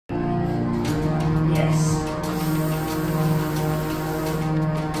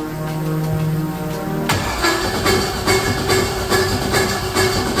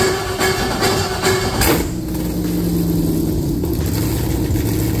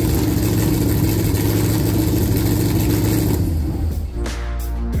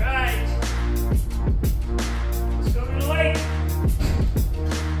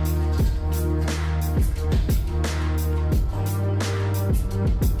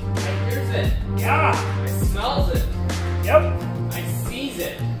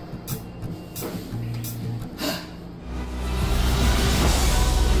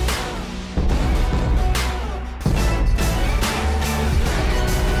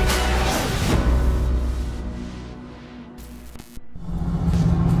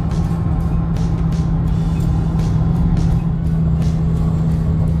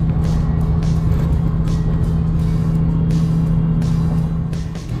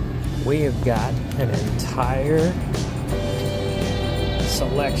We have got an entire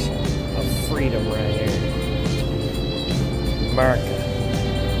selection of freedom right here. America.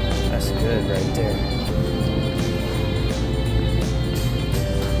 That's good right there.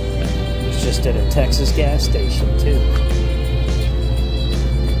 It's just at a Texas gas station too.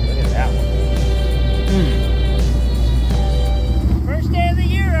 Look at that one. First day of the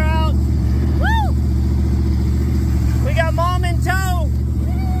year out. Woo! We got Mom in tow.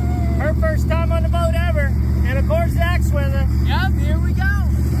 Her first time on the boat ever. And of course Zach's with us. Yep, here we go.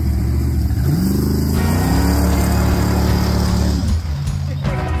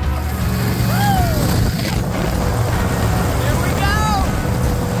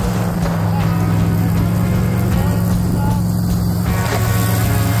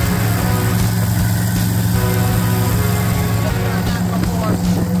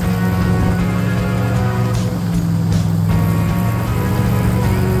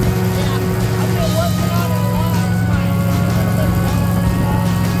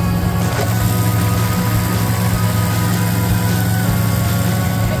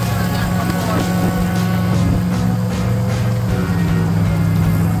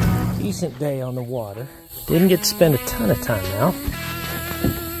 Day on the water. Didn't get to spend a ton of time out.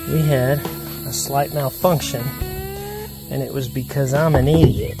 We had a slight malfunction, and it was because I'm an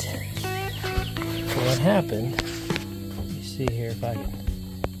idiot. So what happened, you see here if I can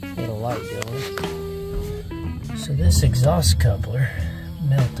get a light going. So this exhaust coupler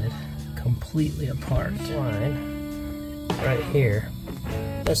melted completely apart. Line right here.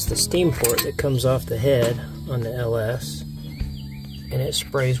 That's the steam port that comes off the head on the LS. And it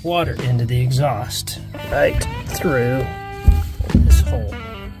sprays water into the exhaust right through this hole.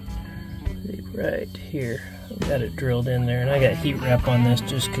 Right here. I've got it drilled in there, and I got heat wrap on this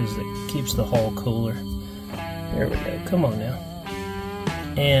just because it keeps the hull cooler. There we go. Come on now.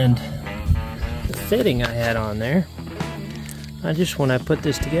 And the fitting I had on there, when I put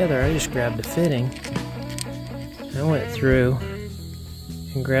this together, I just grabbed the fitting. I went through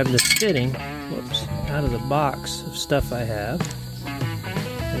and grabbed the fitting, out of the box of stuff I have.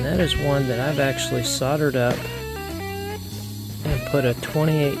 And that is one that I've actually soldered up and put a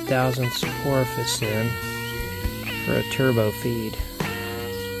 28 thousandths orifice in for a turbo feed.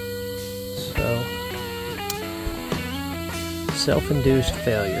 So, self-induced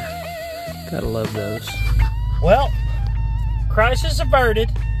failure. Gotta love those. Well, crisis averted.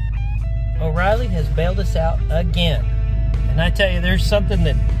 O'Reilly has bailed us out again. And I tell you, there's something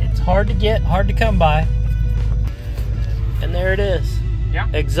that it's hard to get, hard to come by. And there it is. Yeah.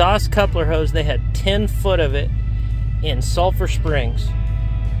 Exhaust coupler hose. They had 10 foot of it in Sulphur Springs,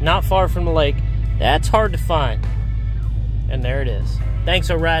 not far from the lake. That's hard to find. And there it is. Thanks,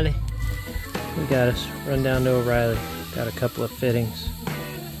 O'Reilly. We got us. Run down to O'Reilly. Got a couple of fittings.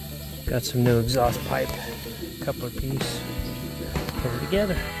 Got some new exhaust pipe. Coupler piece. Put it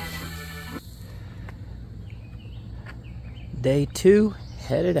together. Day 2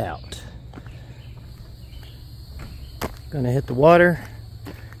 headed out. Gonna hit the water.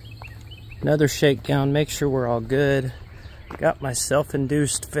 Another shakedown, make sure we're all good. Got my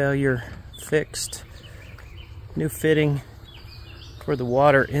self-induced failure fixed. New fitting for the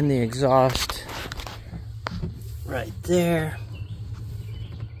water in the exhaust. Right there.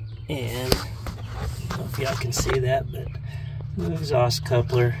 And, I don't know if y'all can see that, but the exhaust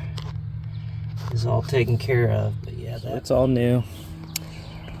coupler is all taken care of. But yeah, that's all new.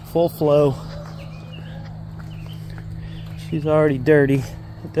 Full flow. She's already dirty.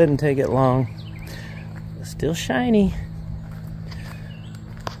 It doesn't take it long. It's still shiny.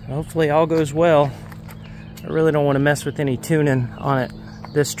 Hopefully all goes well. I really don't want to mess with any tuning on it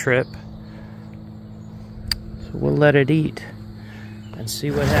this trip. So we'll let it eat and see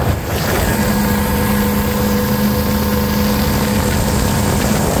what happens.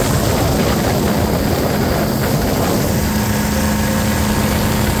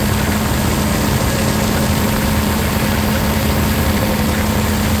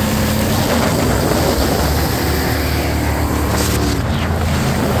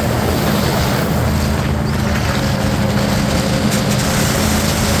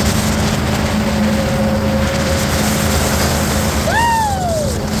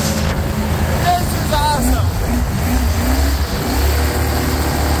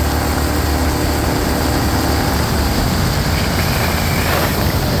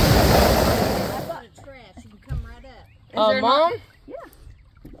 Mom? Yeah.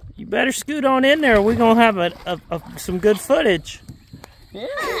 You better scoot on in there. We're going to have some good footage. Yeah.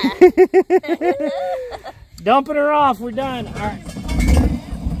 Dumping her off. We're done. All right.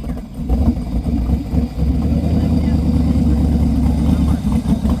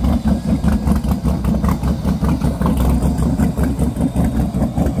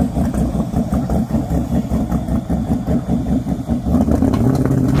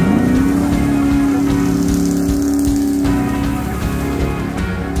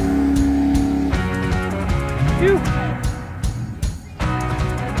 Phew.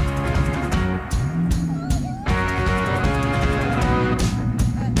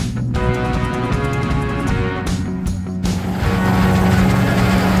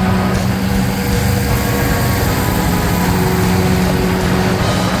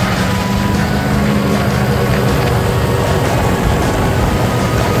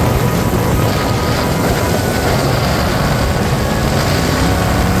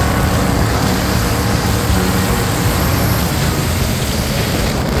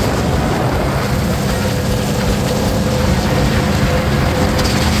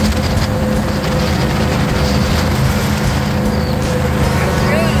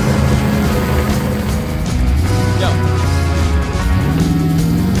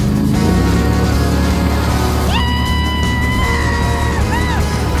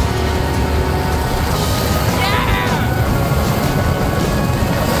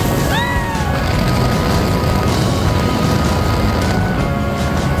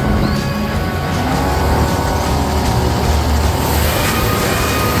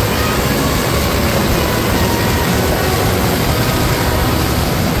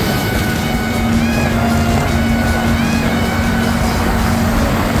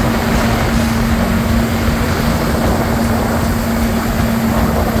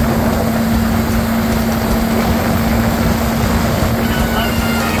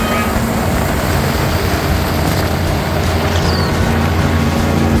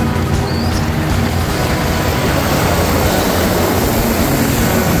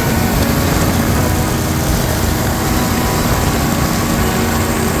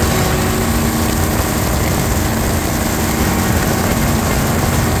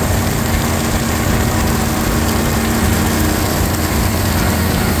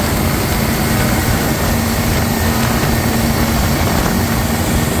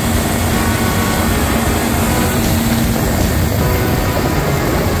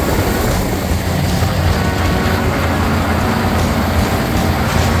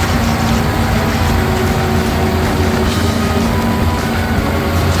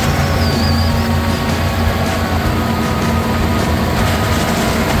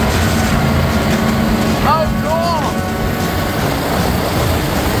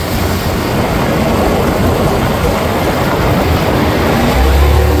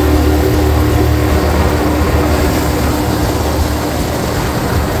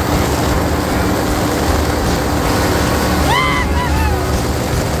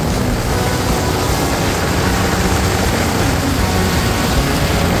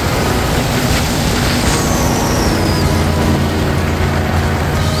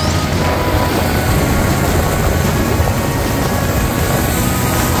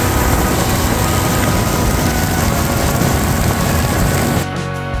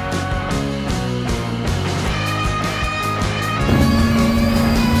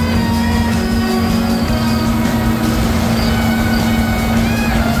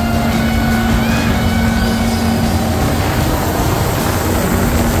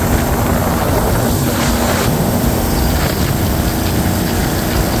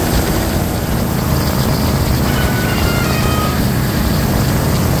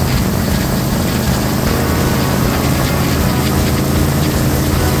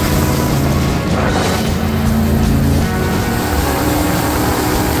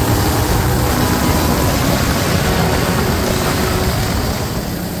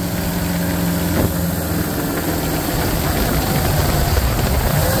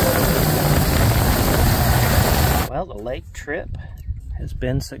 Well, the lake trip has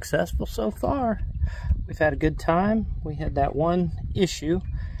been successful so far. We've had a good time. We had that one issue,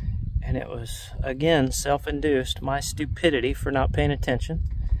 and it was, again, self-induced, my stupidity for not paying attention.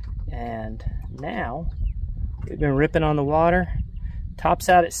 And now we've been ripping on the water. Tops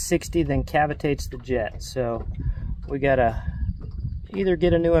out at 60, then cavitates the jet. So we gotta either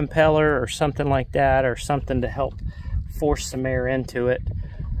get a new impeller or something like that, or something to help force some air into it.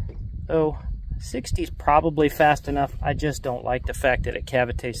 So 60 is probably fast enough. I just don't like the fact that it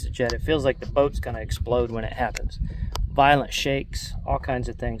cavitates the jet. It feels like the boat's gonna explode when it happens. Violent shakes, all kinds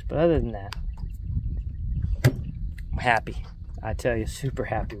of things. But other than that, I'm happy. I tell you, super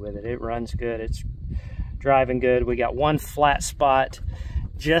happy with it. It runs good. It's driving good. We got one flat spot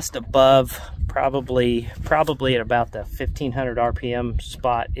just above, probably at about the 1500 RPM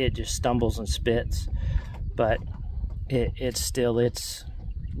spot. It just stumbles and spits, but it's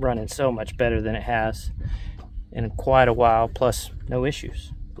running so much better than it has in quite a while, plus no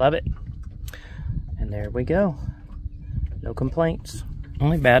issues. Love it. And there we go. No complaints.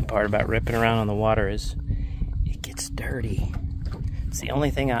 Only bad part about ripping around on the water is it gets dirty. It's the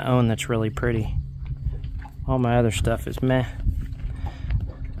only thing I own that's really pretty. All my other stuff is meh.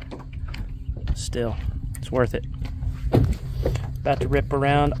 Still, it's worth it. About to rip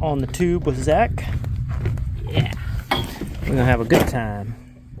around on the tube with Zach. Yeah, we're gonna have a good time.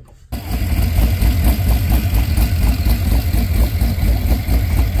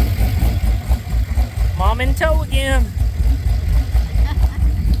 Mom in tow again.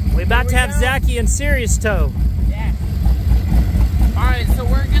 We about to have Zachy in serious tow. Yeah. Alright, so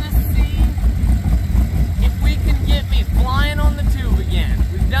we're gonna see if we can get me flying on the tube again.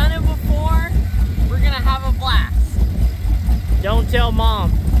 We've done it before. We're gonna have a blast. Don't tell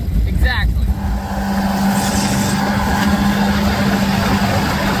Mom. Exactly.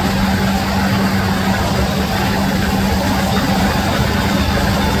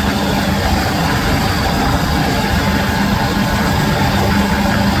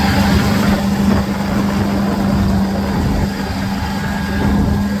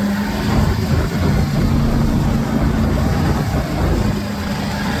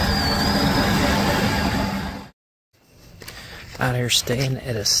 Out here staying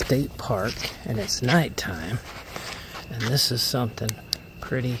at a state park, and it's nighttime, and this is something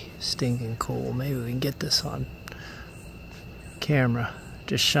pretty stinking cool. Maybe we can get this on camera.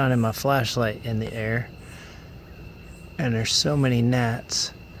 Just shining my flashlight in the air, and there's so many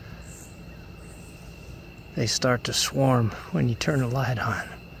gnats. They start to swarm when you turn the light on.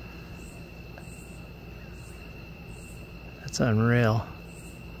 That's unreal.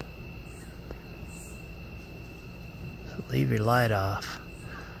 Leave your light off,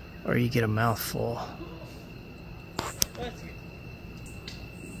 or you get a mouthful.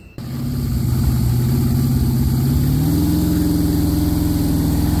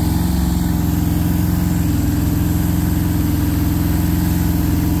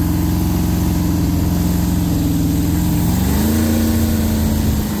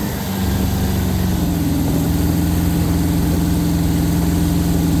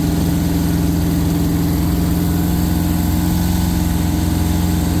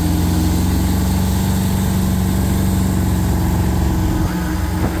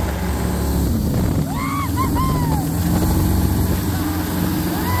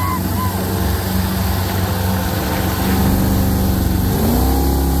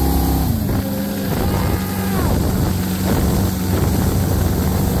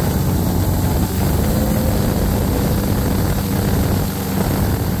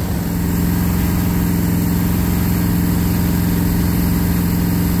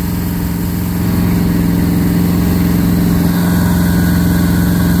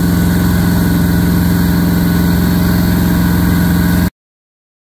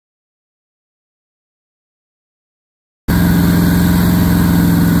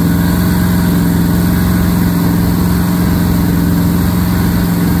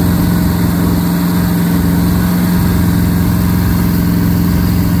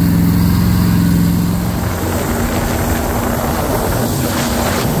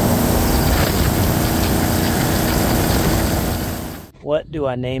 What do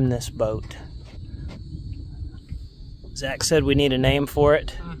I name this boat? Zach said we need a name for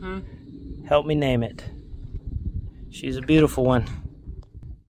it. Help me name it. She's a beautiful one.